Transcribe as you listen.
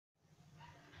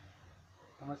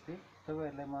नमस्ते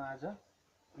तपाईहरुलाई म आज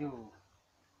यो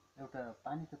एउटा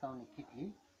पानी तताउने किटली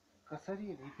कसरी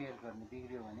रिपेयर गर्ने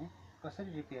बिग्रियो भने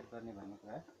कसरी रिपेयर गर्ने भन्ने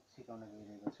कुरा सिकाउन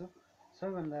गइरहेको छु।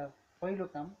 सबैभन्दा पहिलो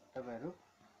काम तपाईहरु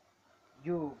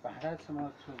यो भाँडासम्म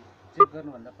चेक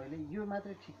गर्नुभन्दा पहिले यो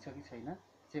मात्रै ठीक छ कि छैन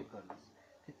चेक गर्नुस्।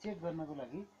 त्यो चेक गर्नको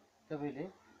लागि तपाईले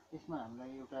यसमा हामीलाई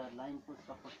एउटा लाइनको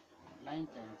सपोर्ट लाइन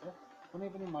चाहिन्छ। कुनै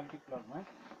पनि मल्टिप्लगमा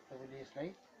तपाईले यसलाई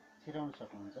छिराउन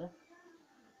सक्नुहुन्छ।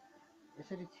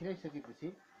 यसरी छिराइसकेपछि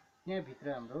यहाँ भित्र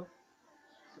हाम्रो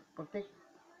प्रत्येक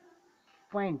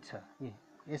प्वाइन्ट छ।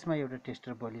 यसमा एउटा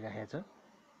टेस्टर बलिरहेको छ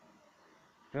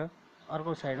र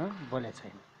अर्को साइडमा बलेको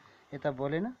छैन। यता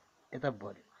बलेन, यता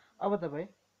बल्यो। अब तपाई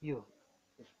यो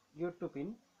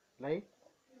टुपिनलाई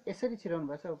यसरी छिराउनु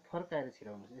भएको छ। अब फर्काएर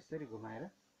छिराउनुस्। यसरी घुमाएर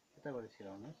यताबाट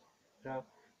छिराउनुस् र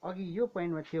अघि यो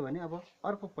प्वाइन्टमा थियो भने अब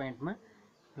अर्को प्वाइन्टमा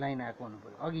लाइन आएको हुनु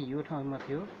पर्यो। अघि यो ठाउँमा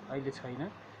थियो, अहिले छैन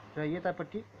र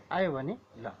यतापट्टि आयो भने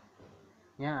ल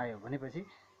यहाँ आयो भनेपछि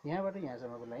यहाँबाट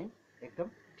यहाँसम्मको लाइन एकदम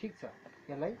ठीक छ।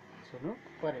 यसलाई छुनु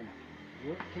परेन।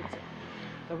 यो ठीक छ।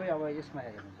 तपाई अब यसमा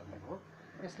हेर्नु सक्नुहुन्छ।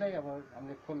 यसलाई अब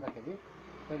हामीले खोल्दाखेरि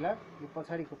पहिला यो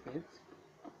पछाडीको पेज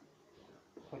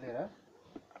खोलेर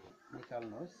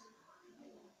निकाल्नुहोस्।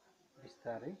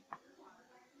 बिस्तारै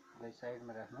यसलाई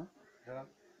साइडमा राख्नु र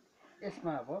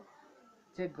यसमा अब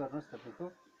चेक गर्नुहोस् तपाईको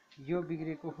यो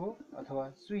बिग्रेको हो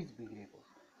अथवा स्विच बिग्रेको।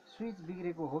 स्विच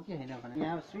बिग्रेको हो कि हैन भने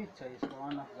यहाँ स्विच छ, यसको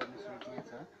अन अफ गर्ने स्विच यहाँ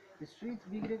छ। यो स्विच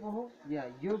बिग्रेको हो या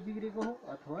यो बिग्रेको हो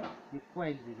अथवा यो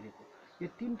कोइल बिग्रेको। यो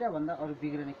तीनटा भन्दा अरु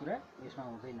बिग्रने कुरा यसमा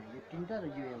हुँदैन। यो तीनटा र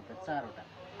यो एउटा चारवटा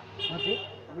मध्ये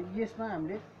अब यसमा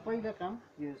हामीले पहिलो काम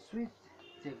यो स्विच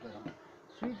चेक गरौँ।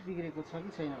 स्विच बिग्रेको छ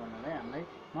कि छैन भन्नलाई हामीलाई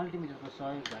मल्टिमिटरको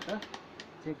सहयोगबाट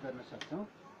चेक गर्न सक्छौं।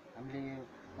 हामीले यो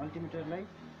मल्टिमिटरलाई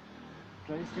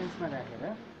रेजिस्टेन्समा राखेर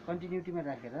कन्टिन्युटीमा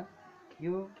राखेर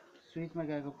यो स्विचमा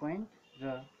गएको प्वाइन्ट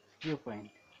र यो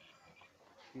प्वाइन्ट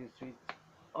यो स्विच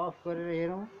अफ गरेर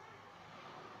हेरौं।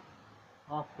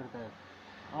 अफ गर्दा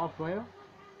अफ भयो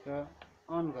र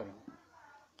अन गरौँ।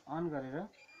 अन गरेर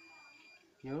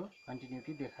यो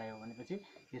कन्टिन्युटी देखायो भनेपछि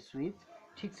यो स्विच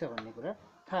ठीक छ भन्ने कुरा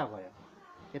थाहा भयो।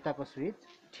 यताको स्विच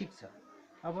ठीक छ।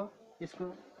 अब यसको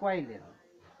कोइल हेरौँ।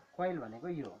 कोइल भनेको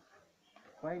यो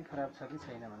कोइल खराब छ कि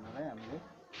छैन भन्नलाई हामीले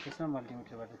यसमा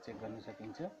मल्टिमिटरबाट चेक गर्न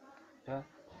सकिन्छ र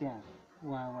त्यहाँ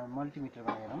वहाँ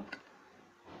मल्टिमिटरमा हेरौँ।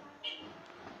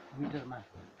 मिटरमा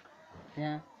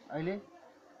त्यहाँ अहिले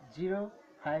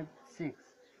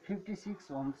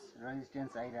 56 ओम्स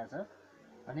रेजिस्टेन्स आइरहेछ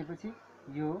भनेपछि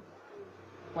यो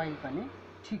कोइल पनि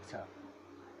ठीक छ।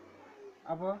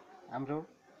 अब हाम्रो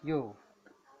यो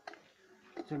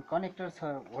जुन कनेक्टर छ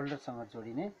होल्डरसँग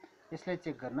जोडिने यसलाई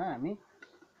चेक गर्न हामी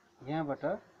यहाँबाट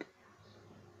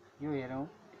यो हेरौँ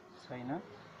छैन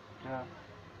र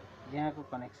यहाँको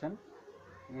कनेक्सन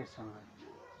योसँग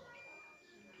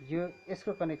यो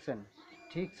यसको कनेक्सन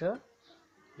ठीक छ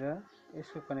र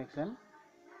यसको कनेक्सन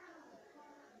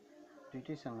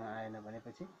दुईटैसँग आएन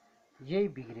भनेपछि यही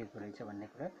बिग्रेको रहेछ भन्ने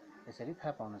कुरा यसरी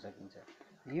थाहा पाउन सकिन्छ।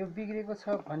 यो बिग्रेको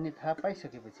छ भन्ने थाहा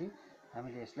पाइसकेपछि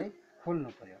हामीले यसलाई खोल्नु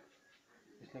पर्यो।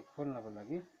 यसलाई खोल्नको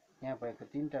लागि यहाँ भएको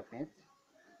तीनटा पेच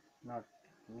नट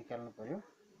निकाल्नु पर्यो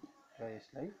र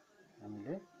यसलाई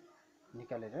हामीले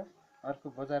निकालेर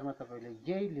अर्को बजारमा तपाईले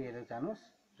यही लिएर जानुस्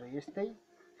र यस्तै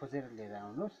खोजेर लिएर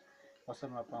आउनुस्।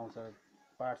 पसलमा पाउँछ,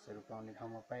 पार्ट्सहरु पाउने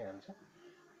ठाउँमा पाइहाल्छ।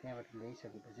 त्यहाँबाट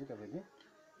ल्याइसकेपछि तपाईले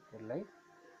यसलाई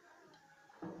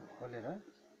खोलेर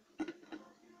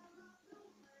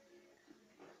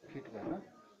फिट गर्न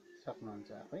सक्नुहुन्छ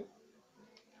आफै।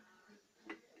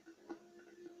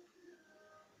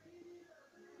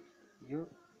 यो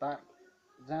तार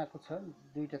जहाँको छ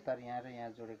दुईटा तार यहाँ र यहाँ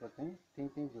जोडेको चाहिँ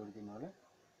त्यही जोडिदिनु होला।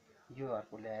 यो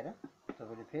अर्को ल्याएर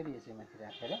तपाईले फेरि यसैमाथि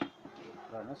राखेर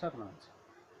गर्न सक्नुहुन्छ।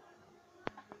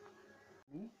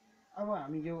 अब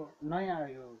हामी यो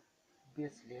नयाँ यो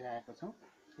बेस लिएर आएको छौं।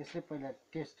 यसले पहिला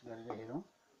टेस्ट गरेर हेरौँ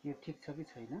यो ठीक छ कि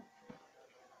छैन।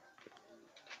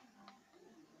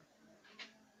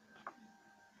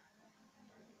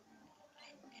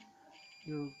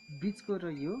 यो बीचको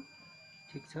र यो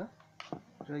ठीक छ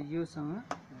र योसँग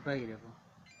बाहिरको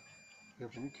यो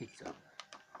पनि ठीक छ।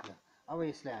 अब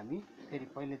यसलाई हामी फेरि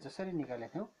पहिले जसरी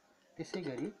निकालेका थियौं त्यसै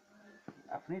गरी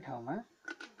आफ्नै ठाउँमा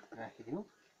राखिदिउँ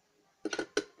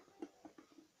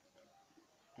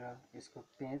र यसको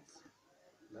पेच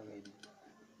लगाइदिउँ।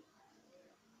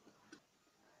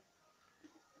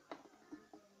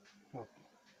 ओके।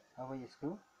 अब यसको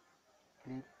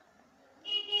क्लिप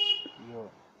यो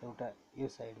एउटा यो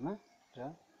साइडमा र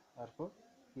अर्को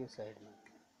यो साइडमा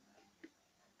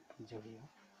जोडियो।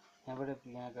 यहाँबाट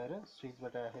यहाँ गएर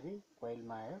स्विचबाट आखेरि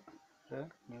कोइलमा आयो र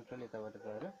न्युट्रल यताबाट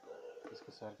गएर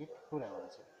यसको सर्किट पुरा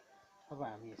हुन्छ। अब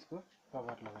हामी यसको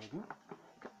कभर लगाइदिउँ।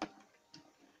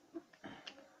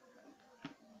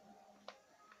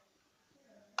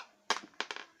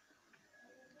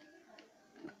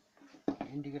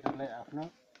 इन्डिकेटरलाई आफ्नो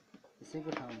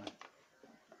यसैको ठाउँमा,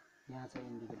 यहाँ छ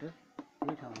इन्डिकेटर,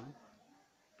 त्यही ठाउँमा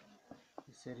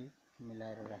यसरी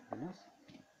मिलाएर राख्दिनुहोस्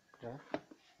र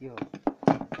यो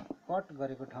कट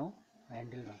गरेको ठाउँ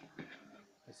ह्यान्डलमा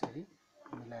यसरी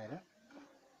मिलाएर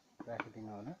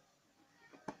राखिदिनु होला।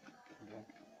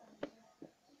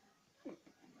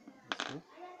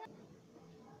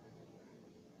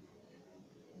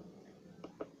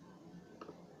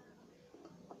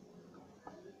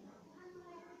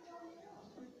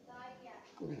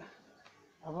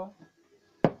 अब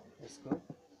यसको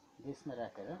बेसमा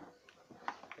राखेर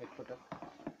एकपटक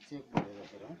चेक गरेर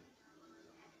हेरौँ।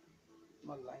 म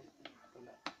लाइन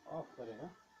अफ गरेर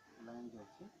लाइन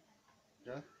जोड्छु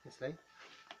र यसलाई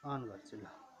अन गर्छु। ल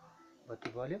बत्ती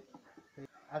बल्यो।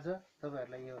 आज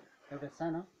तपाईहरुलाई यो एउटा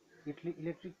सानो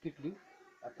इलेक्ट्रिक किटली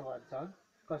अथवा जग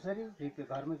कसरी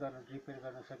घरमै रिपेयर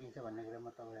गर्न सकिन्छ भन्ने कुरा म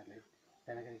तपाईहरुलाई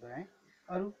जानकारी गराएँ।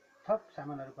 अरु थप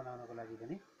सामानहरु बनाउनको लागि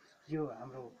पनि यो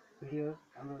हाम्रो भिडियो,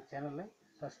 हाम्रो च्यानललाई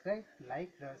सब्स्क्राइब, लाइक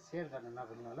र शेयर गर्न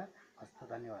नभुल्नु होला। हस्त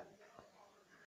धन्यवाद।